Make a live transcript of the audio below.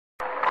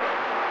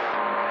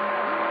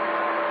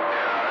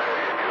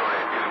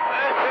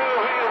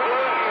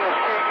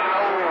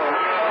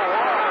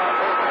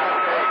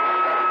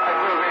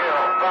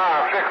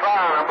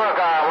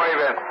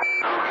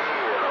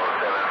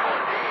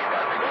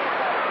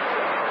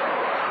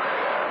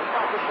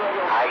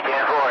I-10-4,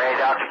 hey,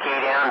 Dr. Key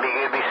down, be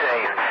good, be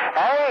safe.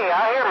 Hey,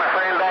 I hear my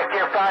friend back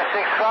there,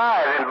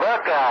 565 in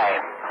Buckeye.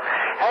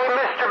 Hey,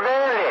 Mr.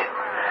 Bandit,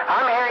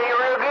 I'm hearing you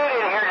real good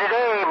in here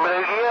today,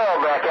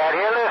 Bluegill, back out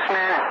here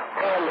listening.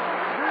 Hey,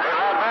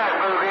 not bad,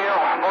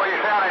 Bluegill. Boy, you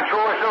sounding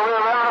choice over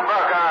there around the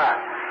Buckeye.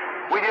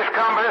 We just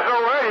come to this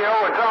old radio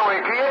and thought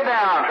we'd key it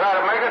down,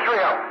 try to make a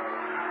trip.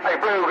 Hey,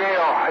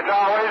 Bluegill, it's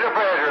always a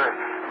pleasure.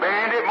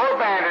 Bandit, more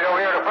Bandit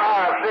over here to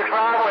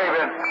 565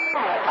 waving.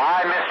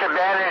 Hi, Mr.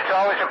 Bandit, it's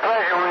always a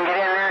pleasure when we get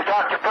in there and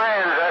talk to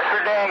friends, that's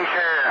for dang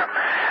sure.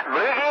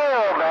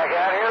 Bluegill, back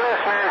out here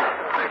listening.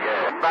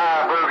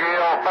 Bye,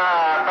 Bluegill,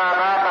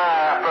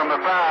 bye, from the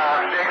 565.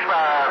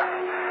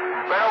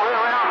 Been over here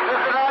around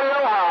Cincinnati,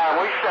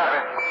 Ohio, we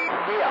stepping.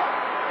 Yeah,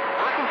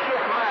 I can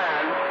shift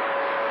mine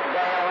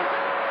down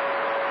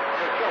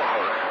to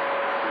kilohertz.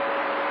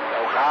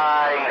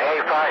 Hi,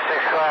 hey,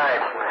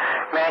 565.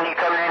 Man, you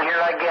coming in here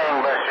like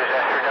gangbusters,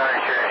 that's for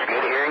darn sure. It's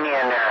good hearing you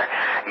in there.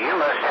 You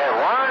must have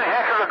one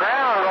heck of a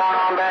ground going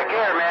on back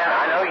here, man.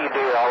 I know you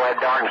do, all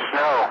that darn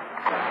snow.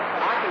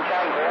 I can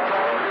change it. I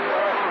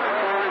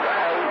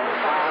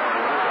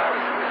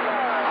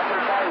can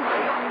change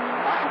it.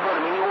 I can put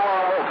them anywhere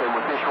I want to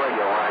with this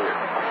radio right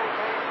here.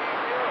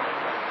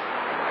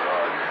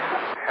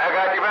 I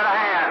got you by the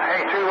hand.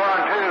 Hey,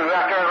 212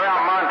 out there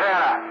around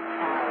Montana.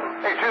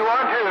 Hey, 212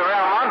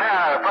 around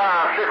Montana,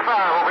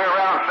 565 over here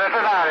around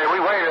Cincinnati.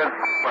 We waiting.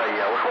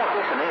 Radio. What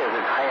this one is,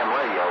 it's ham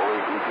radio.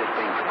 It's just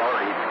being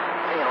started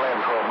 10, 11,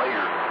 12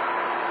 meters.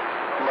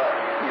 But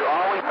you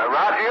always...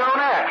 Roger you on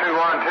that,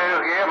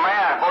 212. Yeah,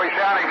 man. Boy, you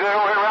sounding good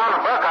over here around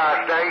the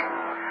Buckeye State.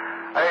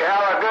 Hey,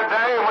 have a good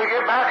day and we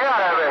get back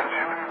out of it.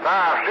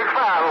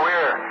 565 over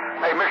here.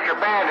 Hey, Mr.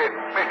 Bandit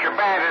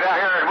out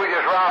here, we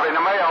just robbed in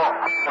the mail.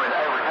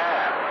 Every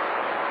time.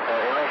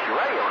 Unless your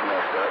radio's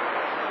messed up.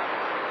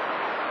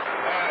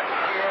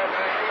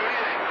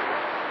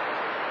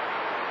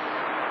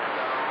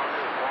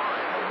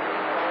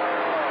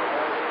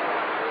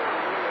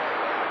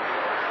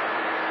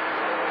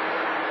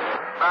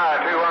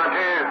 Bye,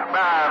 212.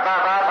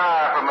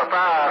 Bye, from the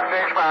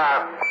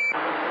 565.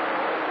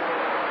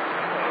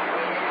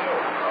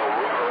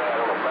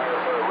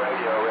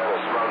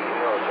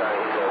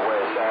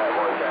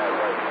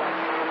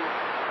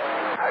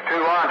 Two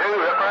on two,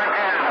 up there in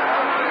Canada.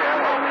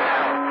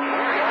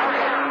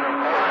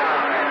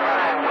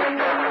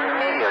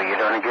 You're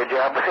doing a good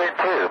job with it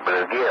too,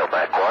 Bluegill,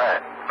 back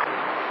quiet.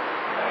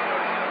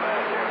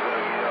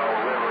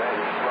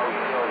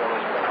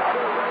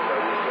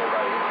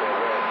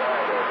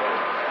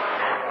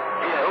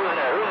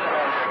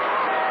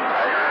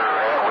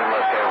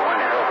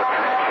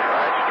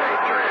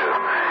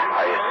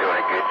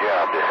 Good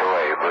job this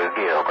way,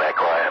 Bluegill, back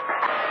quiet.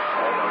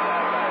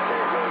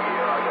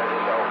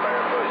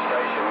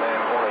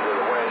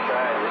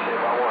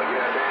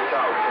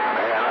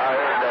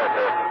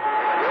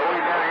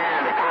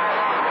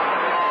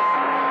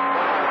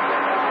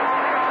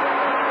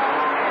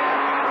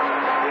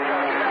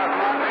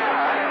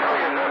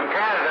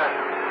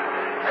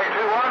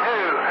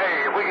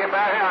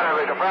 Back out of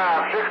it, the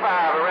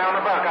 565 around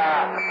the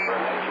Buckeye.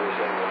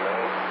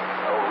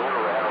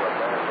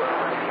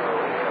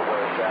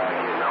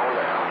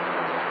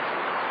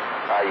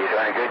 You're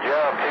doing a good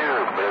job too,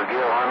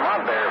 Bluegill, on my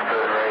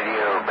barefoot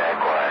radio,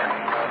 back quiet.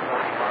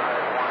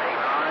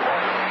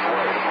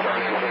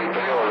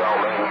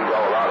 You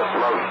got a lot of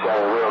smoke, you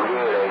sound real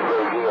good, hey,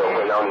 Bluegill.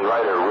 Put on you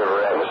later, river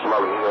at the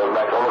smoke, you go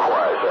back on the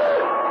quiet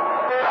side.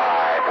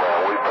 Alright,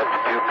 well, we put the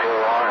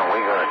 2-pill on and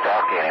we're going to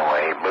talk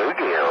anyway.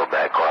 Bluegill,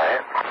 back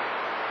quiet.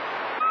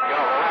 Y'all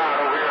around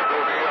over here,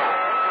 Bluegill.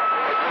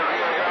 Hey,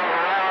 Bluegill,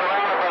 y'all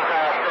around the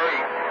Buckeye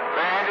Street.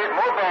 Bandit,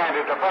 more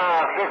Bandit, the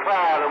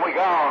 565, and we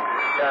gone.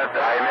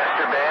 Hey,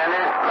 Mr.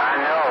 Bandit, I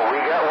know.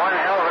 We got one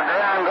hell of a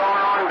ground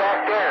going on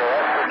back there,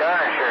 that's for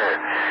darn sure.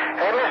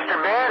 Hey, Mr.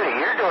 Bandit,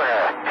 you're doing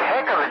a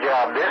heck of a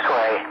job this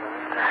way.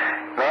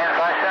 Man, if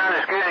I sound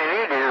as good as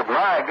you do,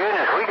 my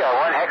goodness, we got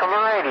one heck of a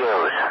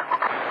radios.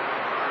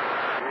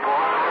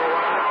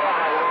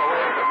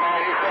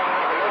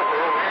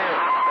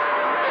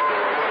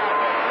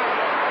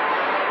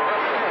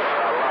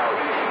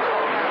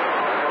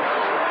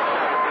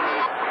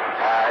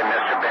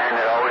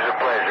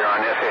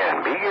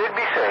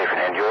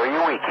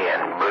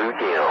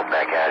 Bluegill,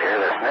 back out here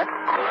listening. Ain't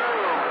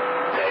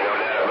no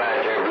doubt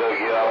about it,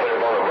 Bluegill. I'll put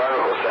him on the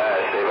vertical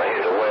side, see if I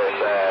hit the west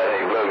side.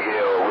 Hey,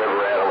 Bluegill, river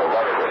rat on the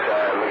vertical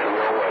side, moving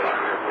your way.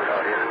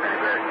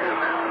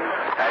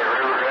 Hey,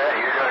 river rat,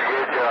 you're doing a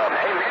good job.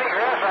 Hey, Minnie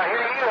Grass, I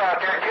hear you out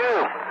there too.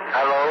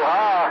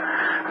 Aloha.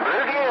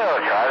 Bluegill,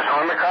 try to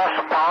swim across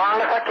the pond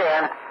if I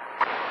can.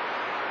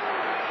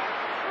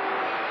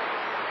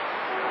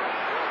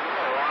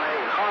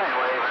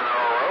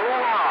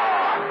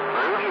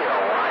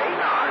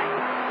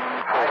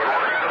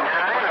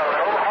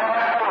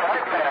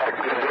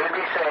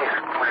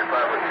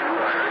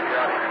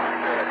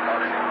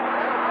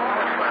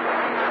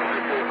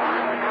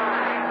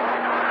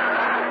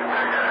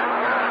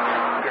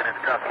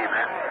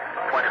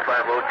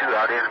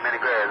 out there in the mini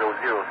grass, 067,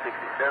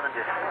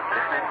 just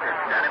listening and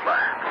standing by.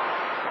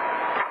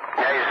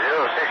 Hey,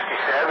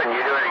 067,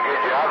 you're doing a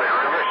good job at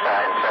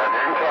Riverside,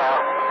 Southern Cal.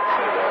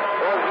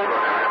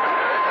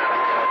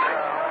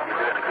 You're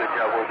doing a good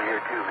job over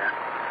here too, man.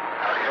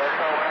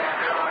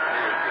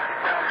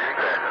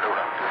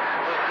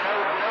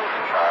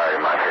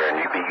 Alright, my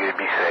friend, you be good,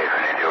 be safe,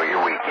 and enjoy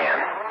your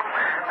weekend.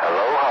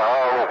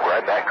 Aloha,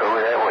 right back over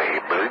that way.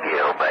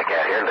 Bluegill back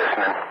out here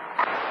listening.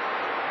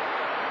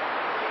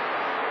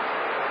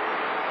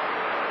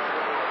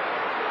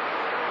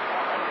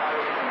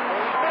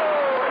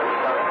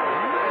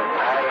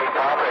 Hey,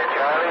 Papa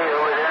Charlie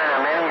over there in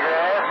the mini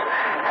grass.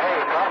 Hey,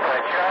 Papa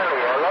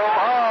Charlie,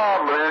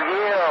 aloha,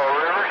 Bluegill,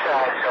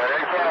 Riverside,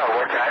 Southern Cal.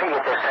 We're trying to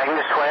get this thing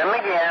to swim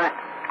again.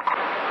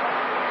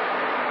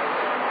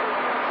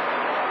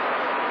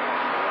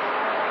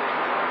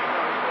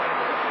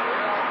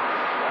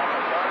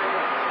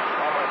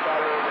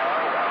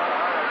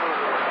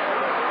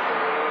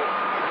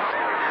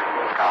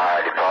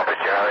 Papa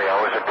Charlie,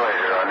 always a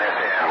pleasure on this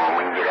end when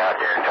we can get out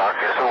there and talk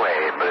this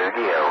away.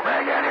 Bluegill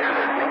back out here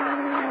listening.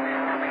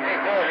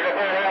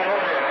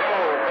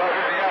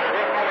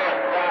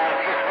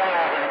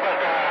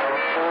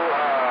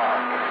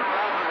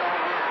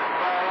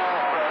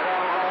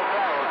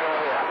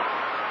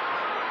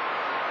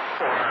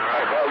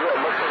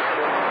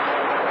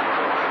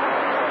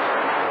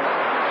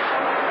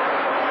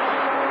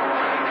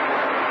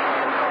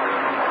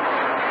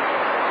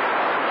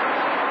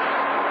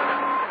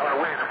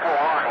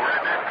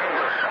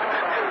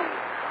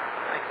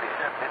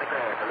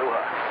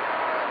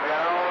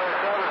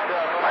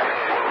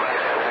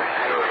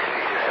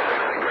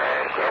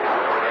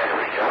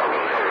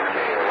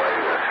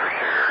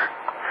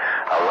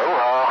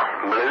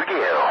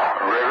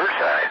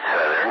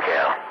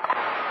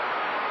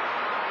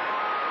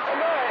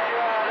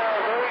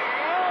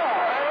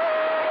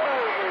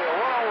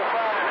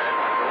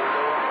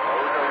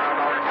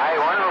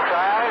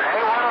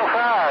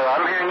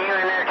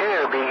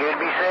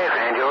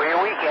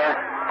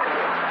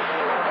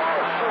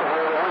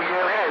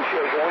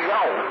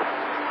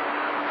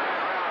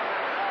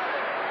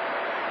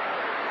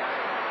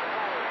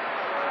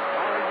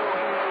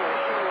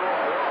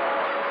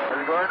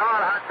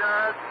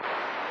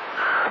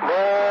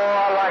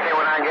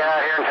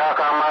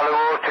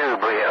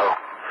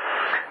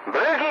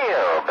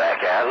 Bluegill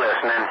back out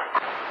listening.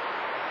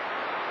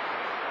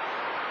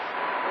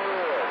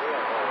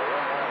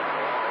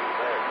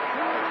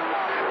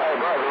 Hey,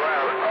 brother,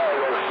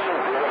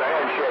 with a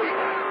handshake.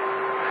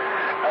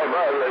 Hey,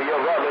 brother,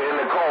 your brother in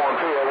the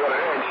cornfield with a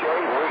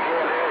handshake,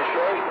 weekend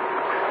handshake.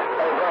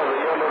 Hey, brother,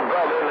 your little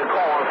brother in the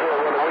cornfield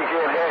with a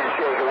weekend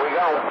handshake, and we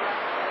gone.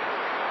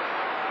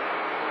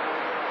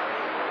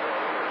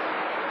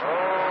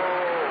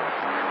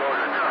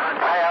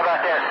 Hey, how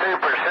about that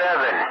Super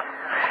 7?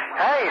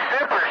 Hey,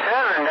 Super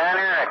 7 down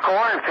here in the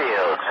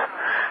cornfields.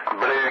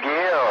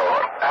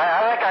 Bluegill.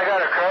 I think I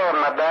got a crow in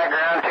my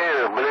background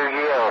too.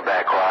 Bluegill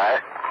back quiet.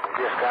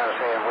 Just kind of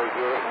saying we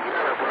get it and get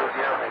rid of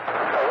Bluegill.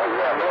 Oh, what's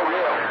that,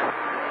 Bluegill?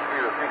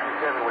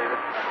 067 with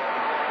it.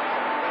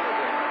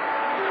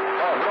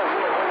 Oh,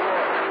 Bluegill.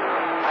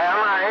 Hey,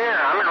 I'm right here.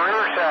 I'm in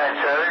Riverside,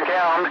 Southern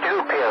Cal. I'm a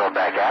two-pill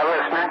back out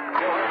listening.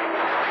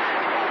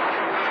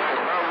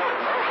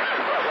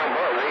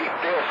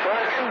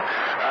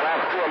 And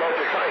I'm still at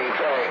the train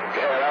track,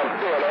 and I'm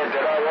still at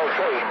that old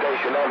train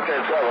station on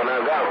 10-7.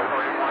 I'm gone.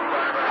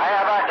 Hey,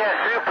 how about that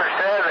Super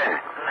 7?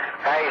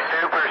 Hey,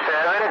 Super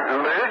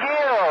 7,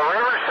 Bluegill,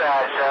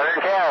 Riverside, Southern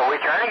Cal. We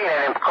trying to get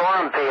in them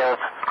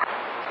cornfields.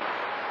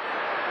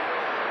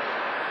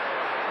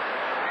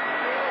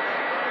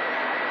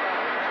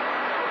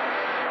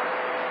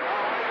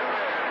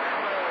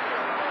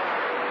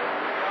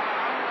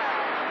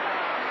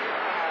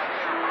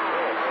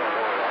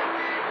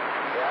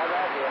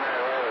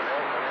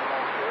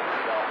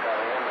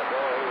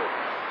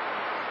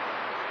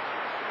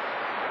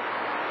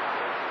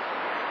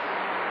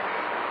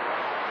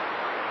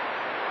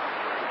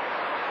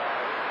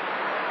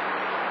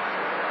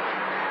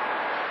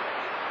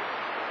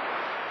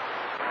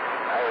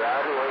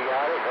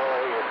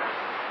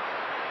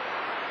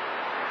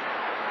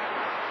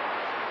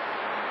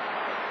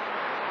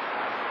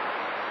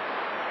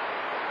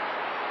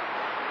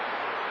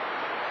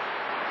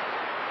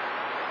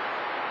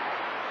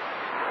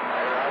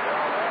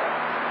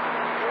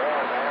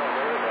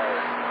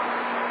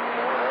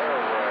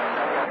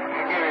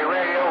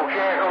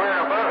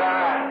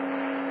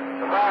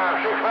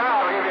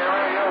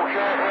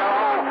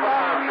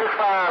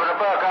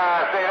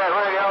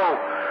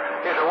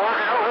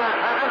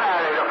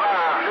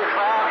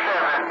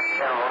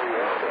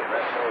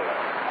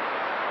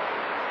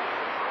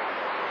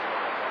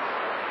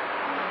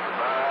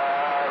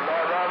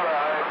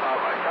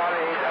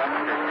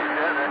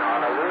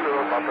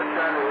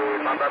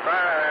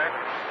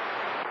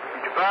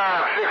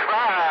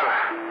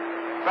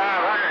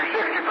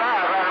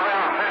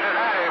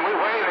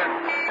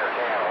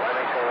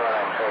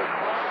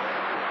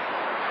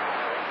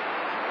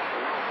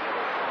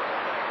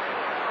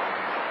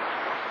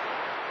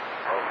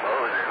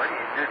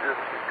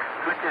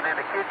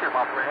 the future,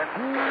 my friend.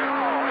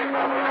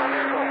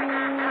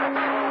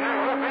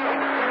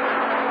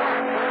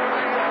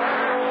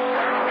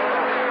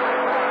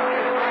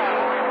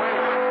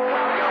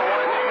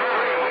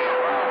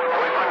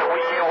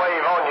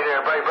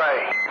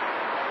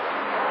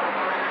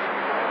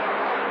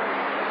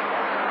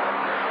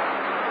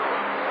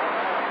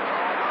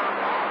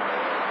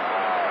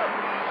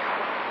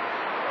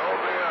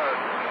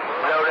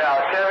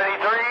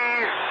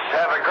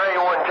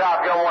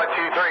 Top Gun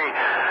 123,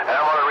 and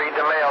I'm going to read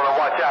the mail and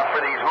watch out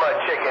for these mud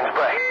chickens,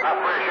 but I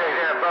appreciate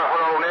that,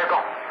 Buffalo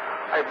Nickel.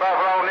 Hey,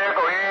 Buffalo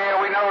Nickel, yeah,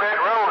 we know that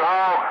road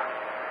hog.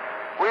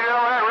 We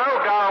know that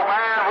road dog,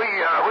 man.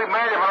 We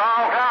met him a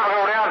long time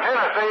ago down in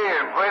Tennessee,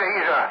 but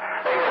he's a...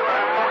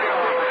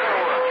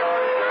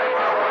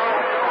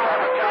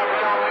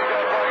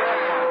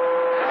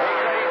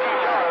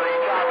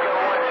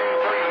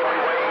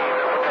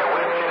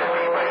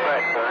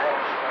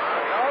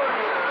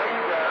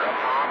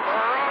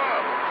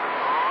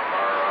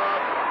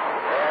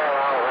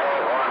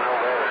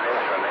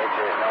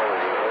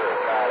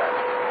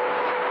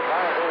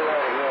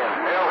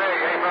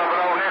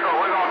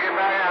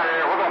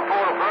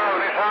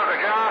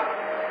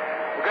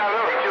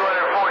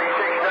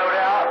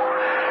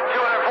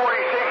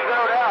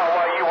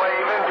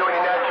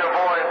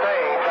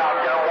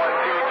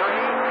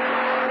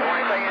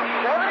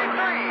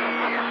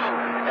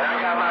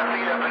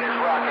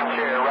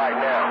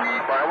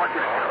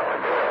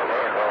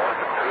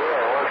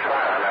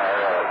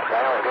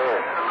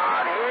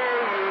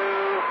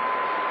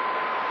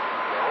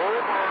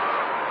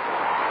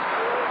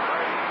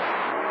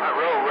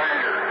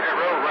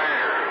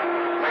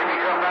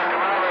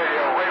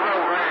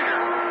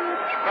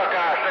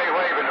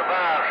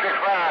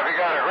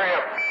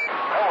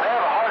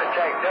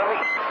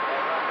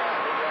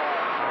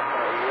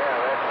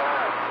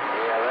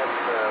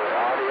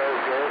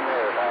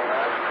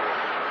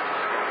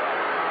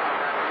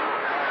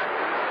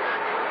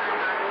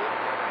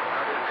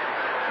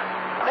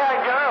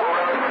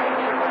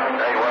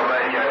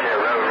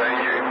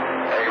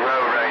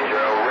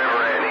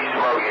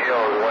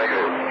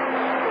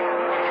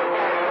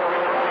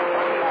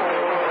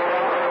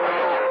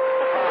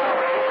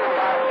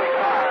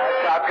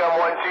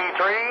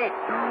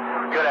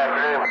 Good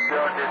afternoon.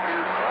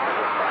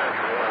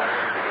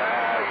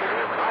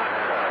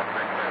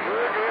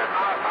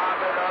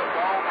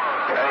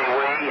 Hey,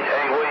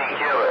 Weed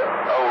Killer.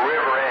 Oh,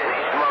 River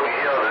Andy, Smoky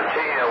Hills, and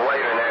 10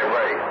 waving that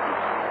break.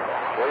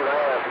 We're going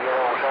to have to get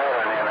on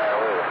Saturn in there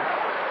with it.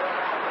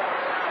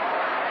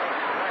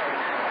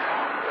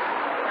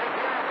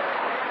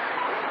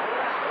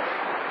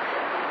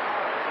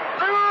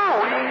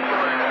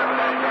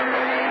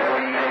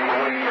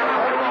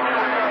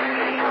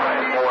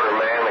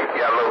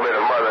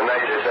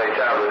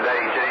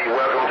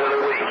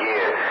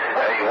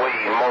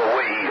 More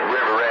weed,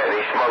 River Ratney,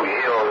 Smoky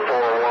Hill,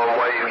 401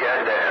 wave,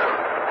 got down.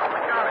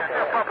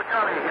 Papa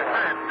Charlie, his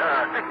friend,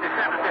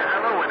 67 said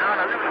hello and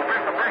Honolulu,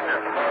 breaker,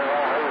 breaker.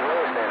 Who's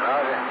listening,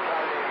 Roger?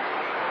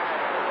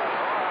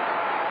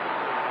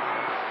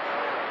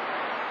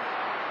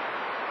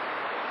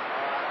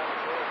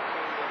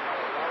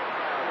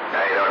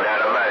 Ain't no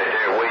doubt about it,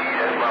 there weed,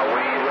 that's my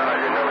weed,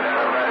 Roger, no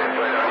doubt about it.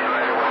 Put on you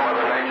later when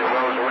Mother Nature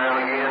rolls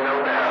around again, no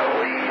doubt.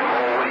 Weed,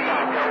 more weed,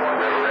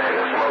 River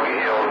Ratney, Smoky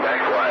Hill,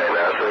 back quiet,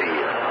 now see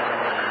you.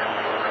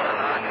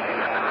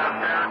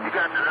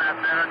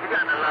 You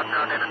got the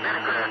lockdown in the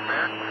minigrass,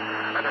 man.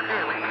 Like I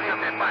said, we can hear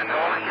that by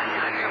all I can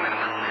hear the human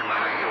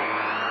behind you.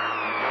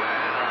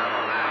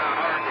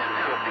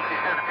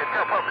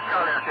 Tell Papa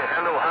Charlie I said,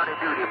 hello, howdy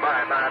doody,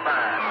 bye, bye,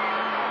 bye.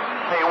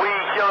 Hey,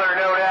 weed killer,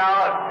 no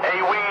doubt.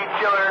 Hey, weed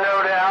killer, no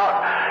doubt.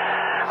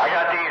 I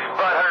got these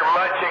butthurt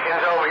mud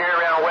chickens over here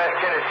around West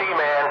Tennessee,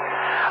 man.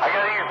 I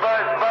got these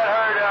butthurt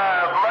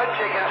mud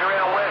chickens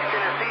around West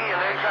Tennessee, and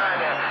they're trying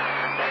to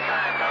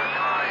go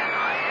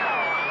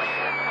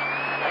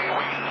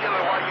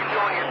killer while you're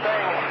doing your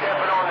thing and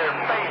stepping on their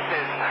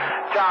faces.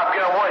 Top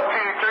Gun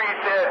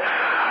 123 said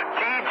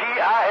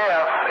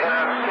TGIF, and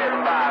I'm sitting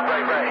by,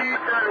 break.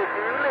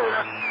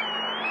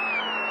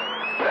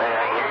 Hey,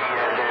 I hear you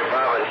out there,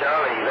 Papa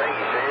Charlie. Thank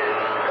you, said.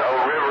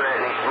 Oh, River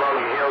Ratney,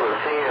 Smoky Hill, and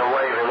 10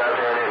 waving out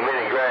there in that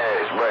mini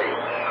grass, break.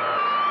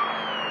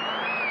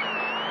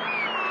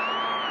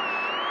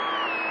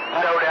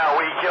 No doubt,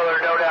 weed killer,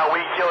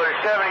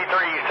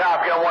 73's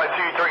Top Gun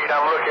 123, and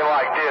I'm looking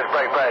like this,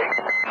 break.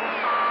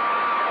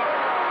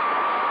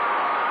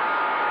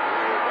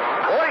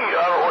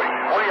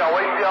 What are y'all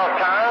wasting y'all's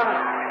time?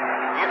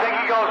 You think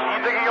he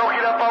gonna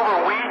get up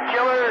over weed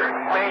killer?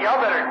 Man, y'all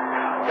better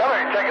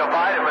take a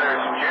vitamin or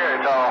some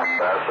Geritol.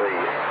 I see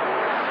you.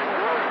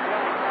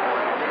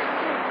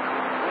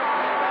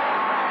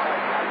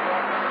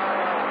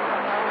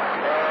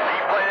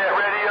 You play that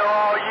radio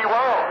all you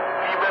want.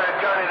 You better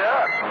turn it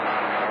up.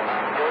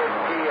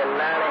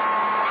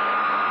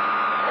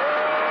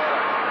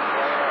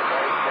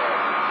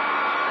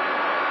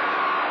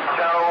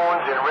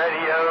 Tones and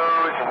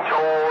radios and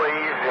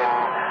toys and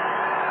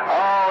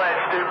all that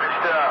stupid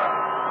stuff.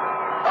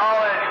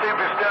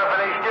 And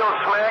they still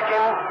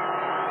smacking.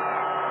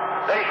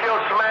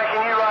 radio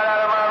smacking you right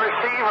out of my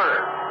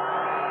receiver.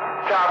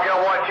 Top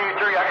Gun 1, 2,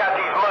 3. I got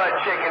these mud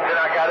chickens that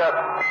I got up.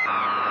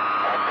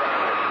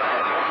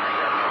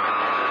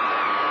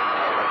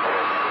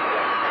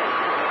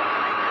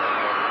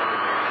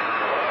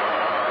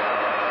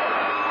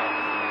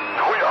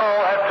 We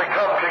all have to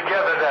come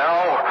together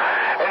now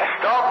and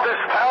stop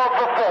this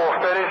powerful force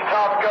that is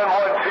Top Gun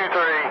 1, 2,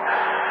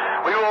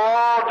 3. We will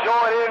all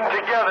join in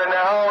together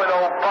now in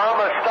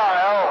Obama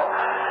style.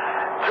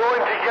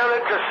 Join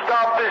together to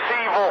stop this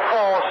evil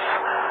force.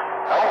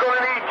 I'm going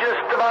to need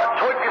just about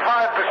 25%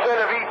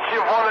 of each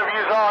of one of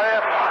you's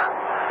RF.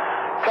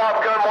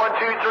 Top Gun 1,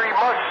 2, 3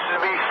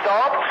 must be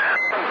stopped.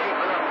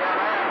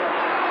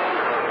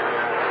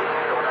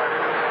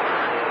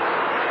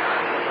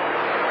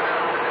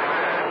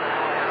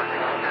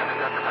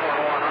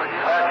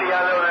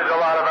 I know there's a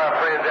lot of our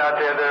friends out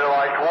there that are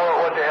like,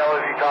 what the hell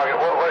is he talking?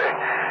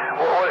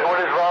 What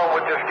is wrong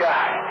with this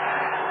guy?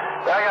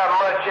 I got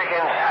mud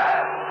chickens.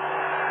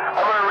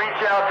 I'm going to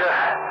reach out to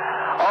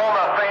all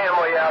my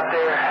family out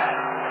there.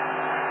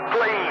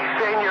 Please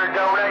send your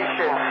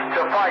donations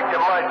to fight the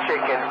mud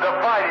chickens. The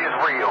fight is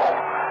real.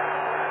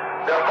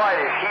 The fight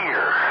is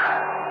here.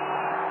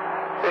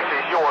 This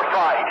is your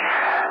fight.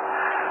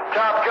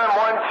 Top Gun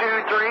 1,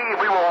 2, 3.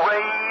 We will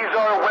raise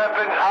our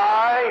weapons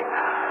high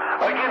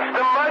against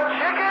the mud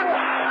chickens.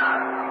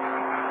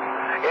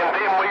 And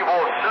then we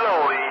will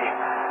slowly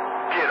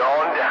get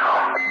on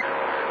down.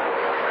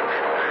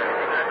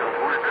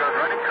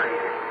 Running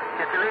crazy.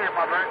 Get the lead,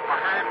 my bird.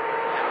 Behind.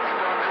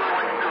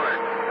 What you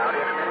doing? Out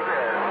here in the middle.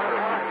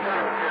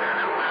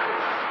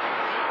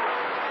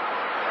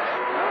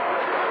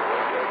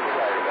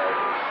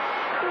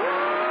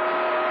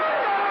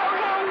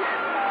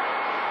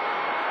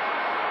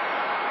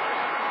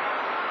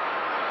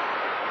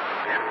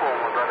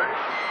 Informal, brother.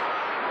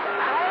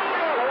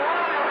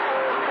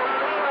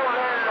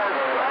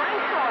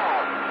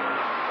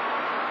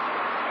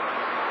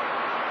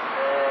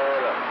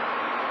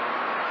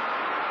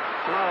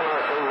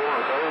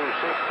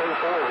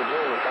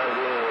 Virginia trying to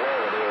get in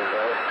wherever it is,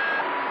 right?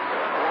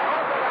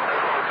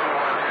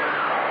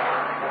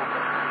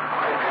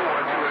 Hey,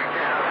 212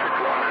 again. I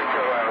want to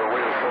kill out of the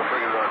way before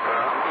figures out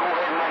time. Go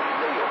ahead and make the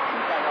deal.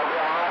 You think I'll be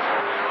all right?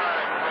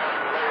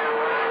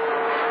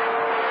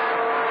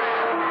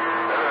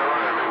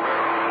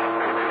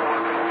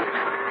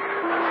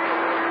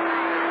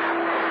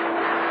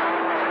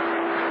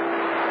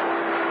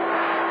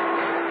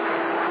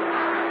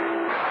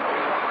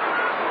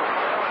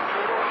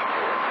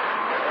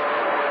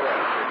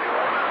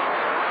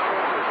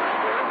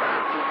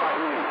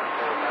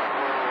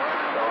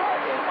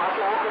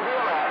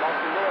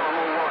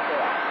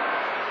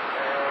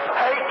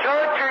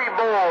 Country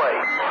boy.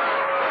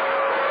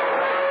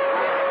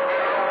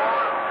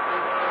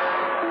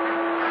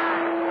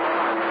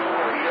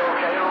 You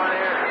okay over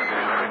there?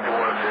 You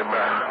want to sit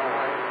back?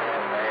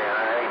 Man,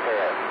 I hate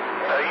that.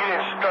 You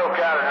didn't stroke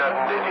out or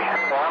nothing, did you?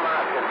 Well, I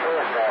might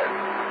confess that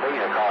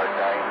Visa card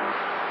thing.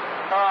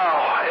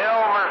 Oh,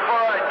 Elmer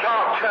Fudd,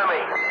 talk to me.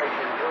 They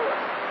can do it.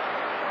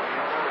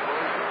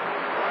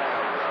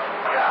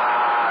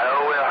 God,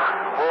 oh well,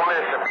 we'll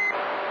miss him.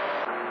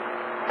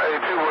 Hey,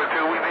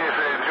 212, we did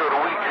say enjoy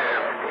the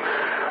weekend.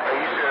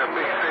 Hey, you said a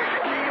big station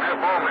keyed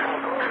up on me.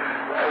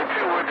 Hey,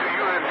 212,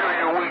 you enjoy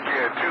your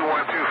weekend.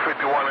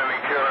 212-51 in the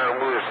Carolina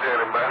Woods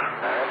standing by.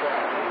 That's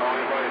right.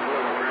 Anybody's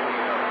looking for me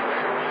up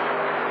there.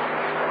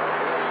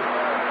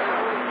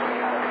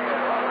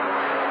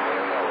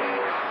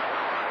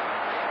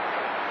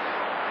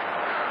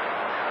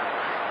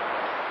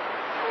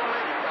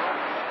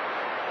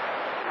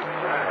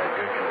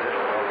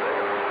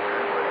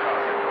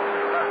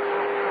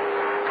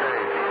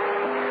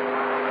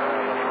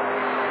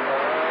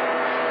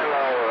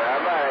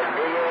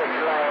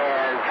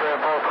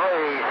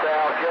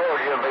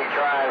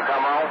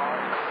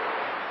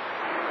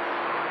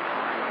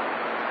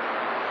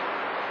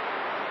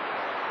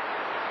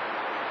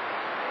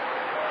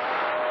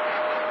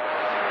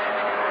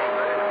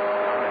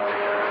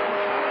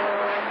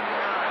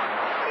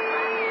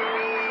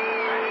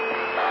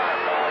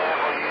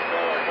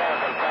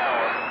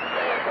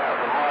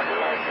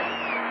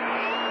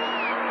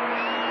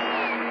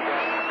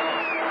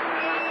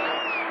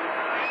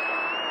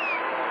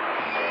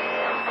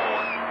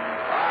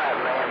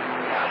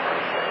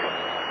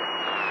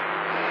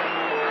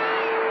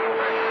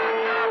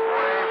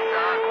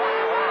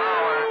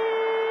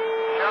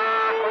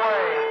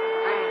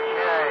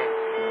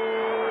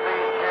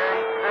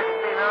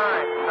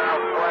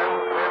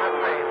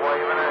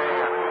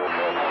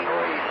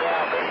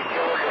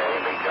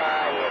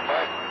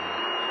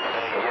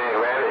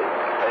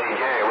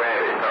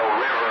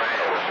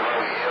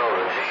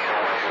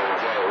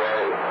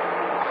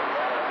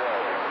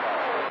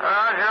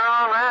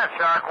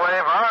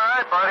 Shockwave. All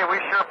right, buddy. We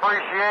sure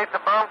appreciate the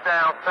bump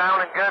down.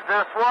 Sounding good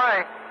this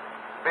way.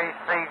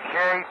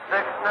 BCJ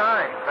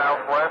 69,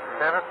 Southwest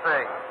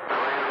Tennessee.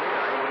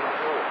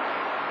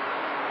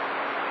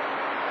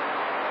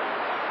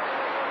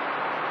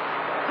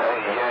 Hey,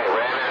 Jack,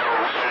 man.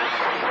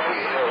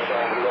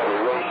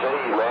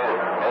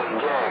 Hey,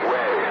 Jack.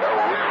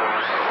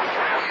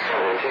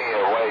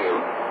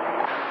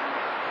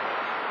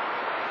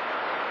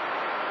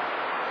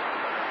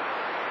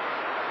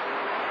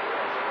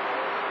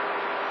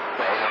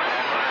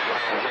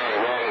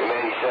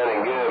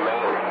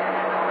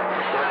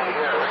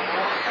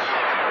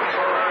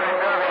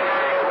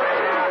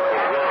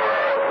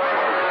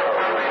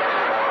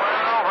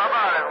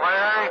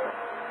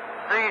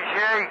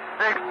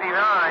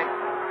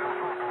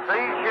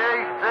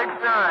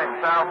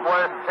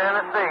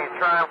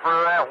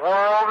 that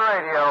World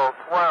Radio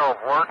 12.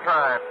 We're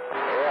trying.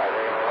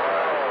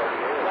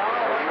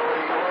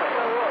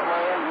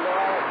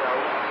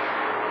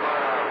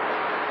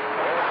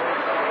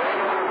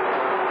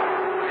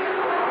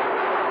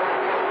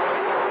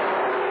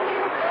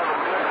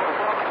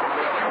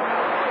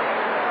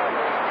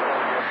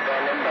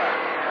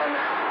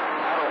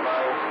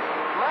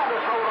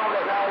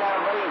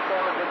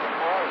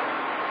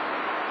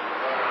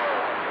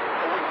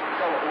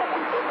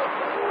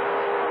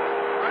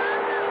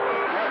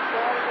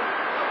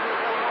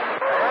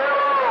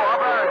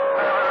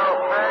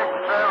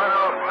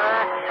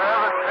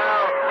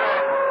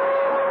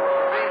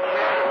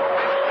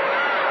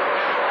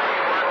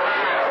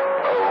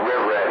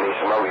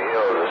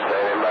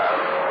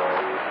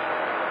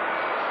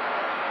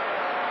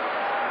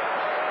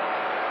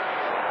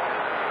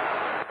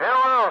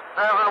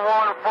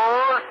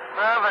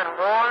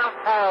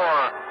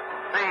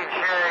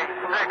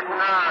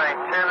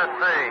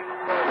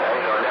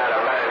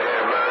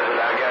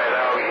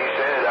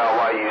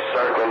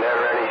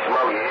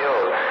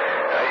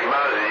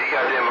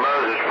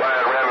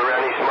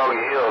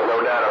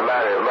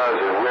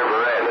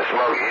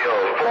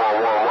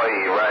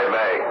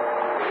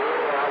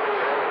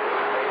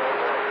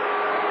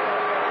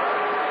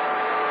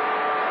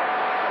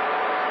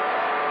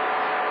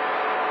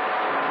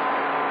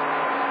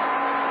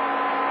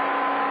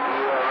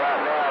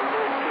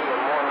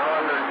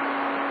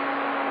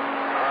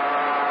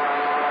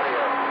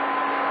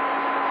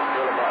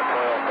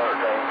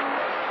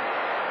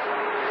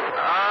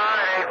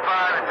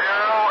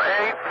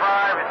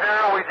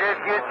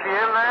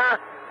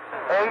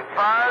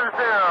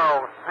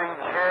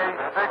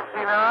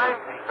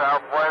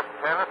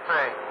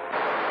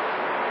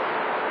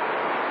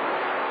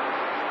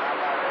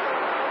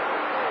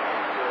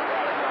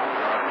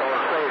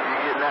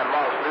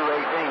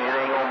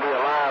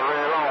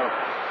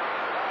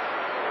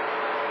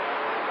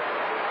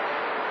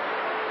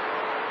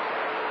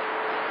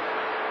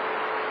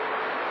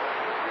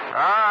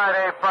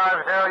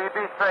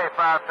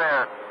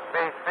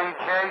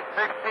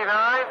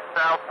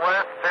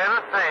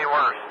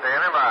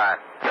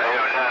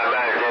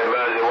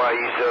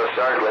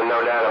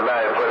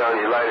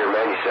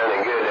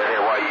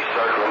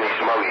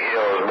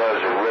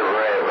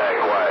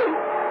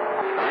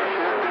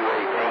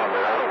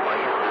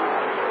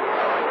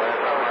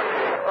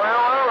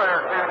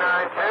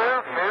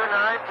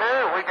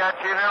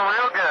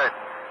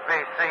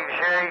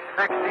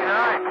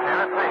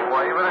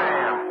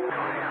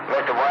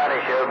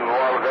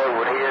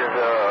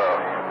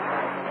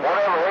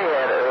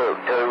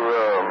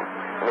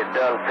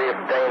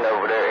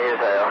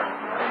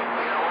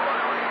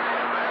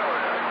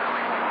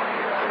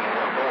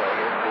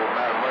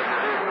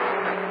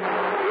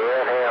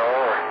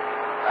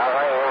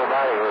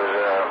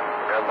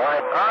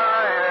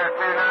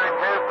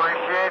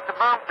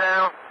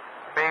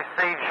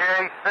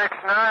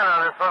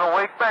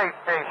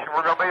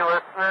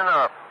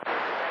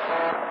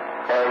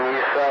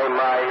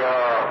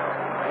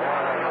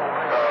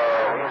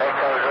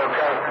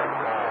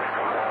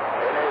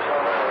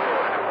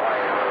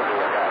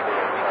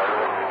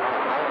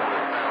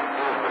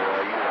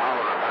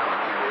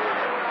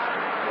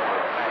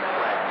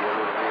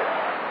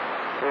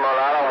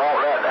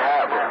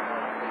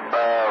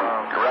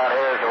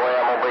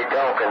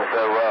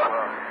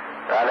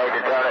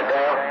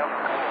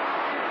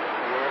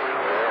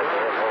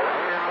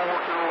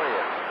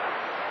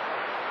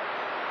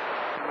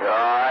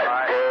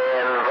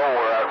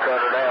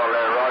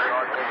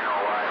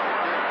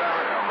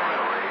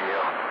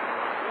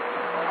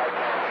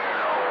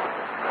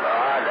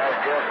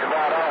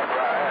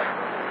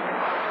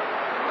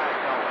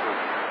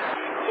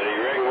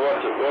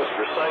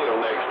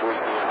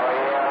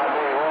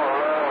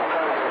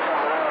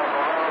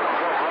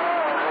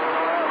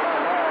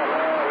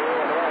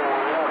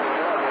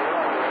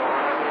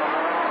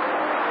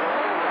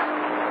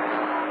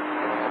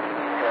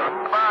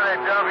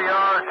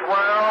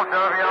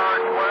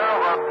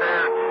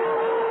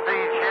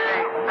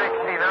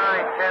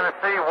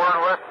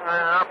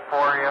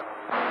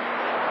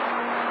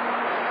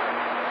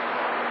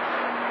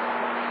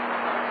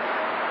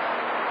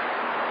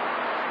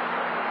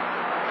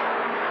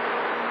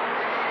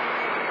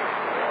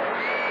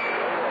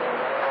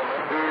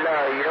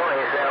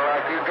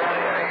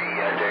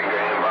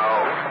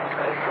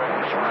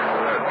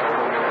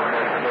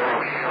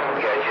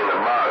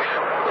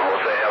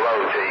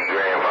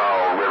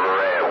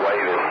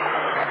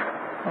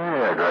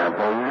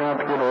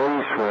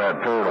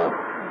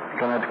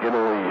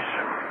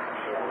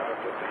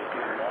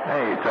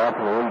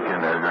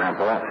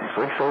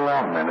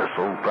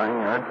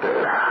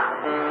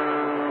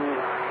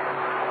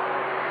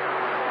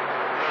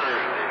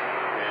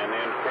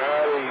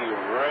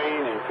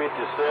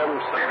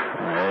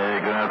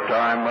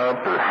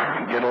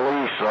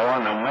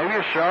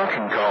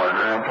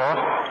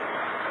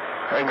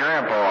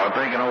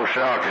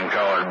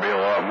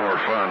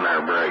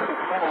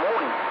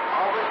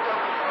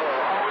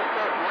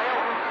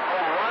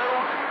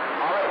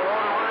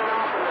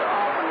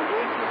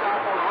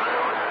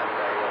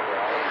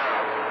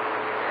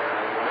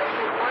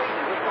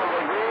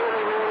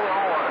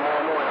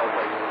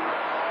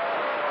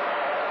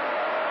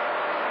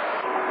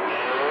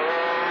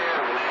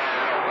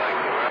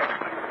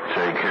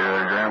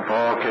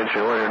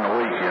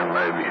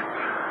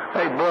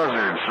 Hey,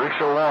 Buzzard,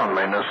 601,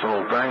 man, this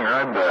little thing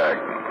right back.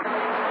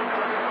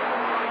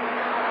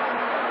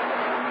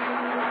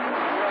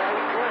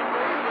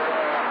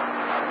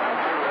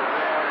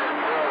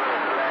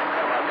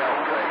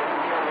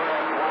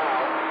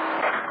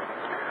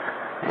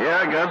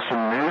 Yeah, I got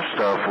some new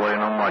stuff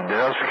laying on my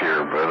desk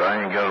here, but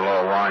I ain't got it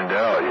all lined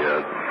out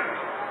yet.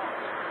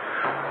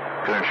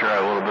 Gonna try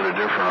a little bit of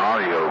different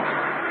audio.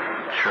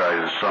 Try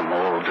something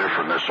a little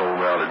different, this old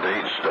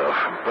out-of-date stuff.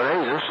 But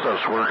hey, this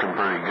stuff's working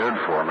pretty good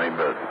for me,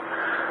 but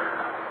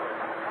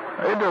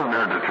it doesn't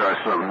hurt to try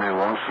something new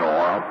once in a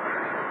while.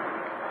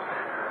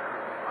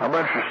 How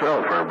about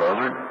yourself, there,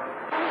 Buzzard?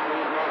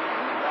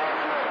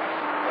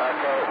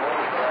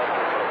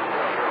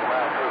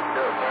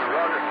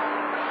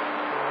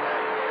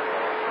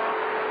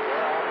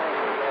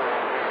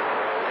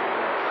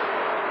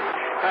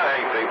 I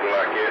hate people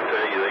like that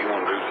tell you they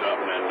want to do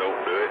something and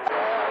don't do it.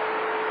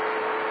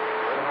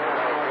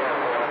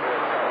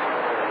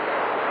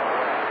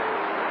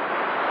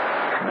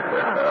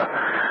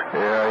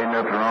 Yeah, ain't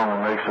nothing wrong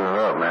with mixing it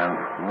up, man.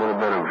 A little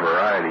bit of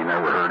variety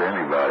never hurt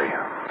anybody.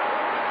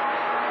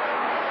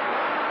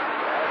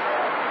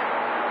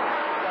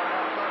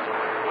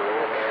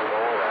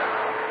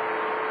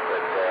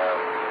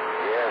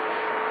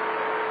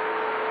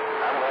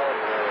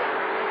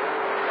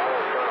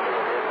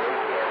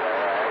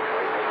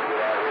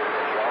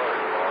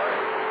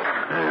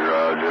 Hey,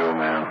 Roger,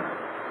 man.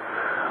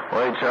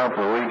 Late chop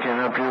the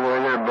weekend up your way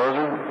there,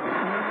 Buzzard?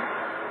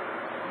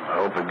 I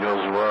hope it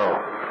goes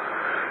well.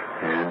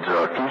 And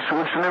keep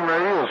switching them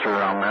radios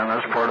around, man.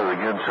 That's part of the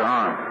good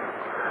time.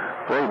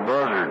 Hey,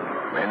 Buzzard,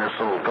 man, this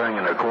little thing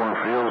in the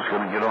cornfield is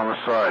going to get on the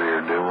side here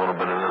and do a little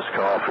bit of this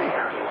coffee.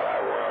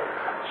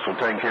 So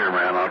take care,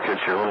 man. I'll catch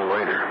you a little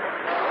later.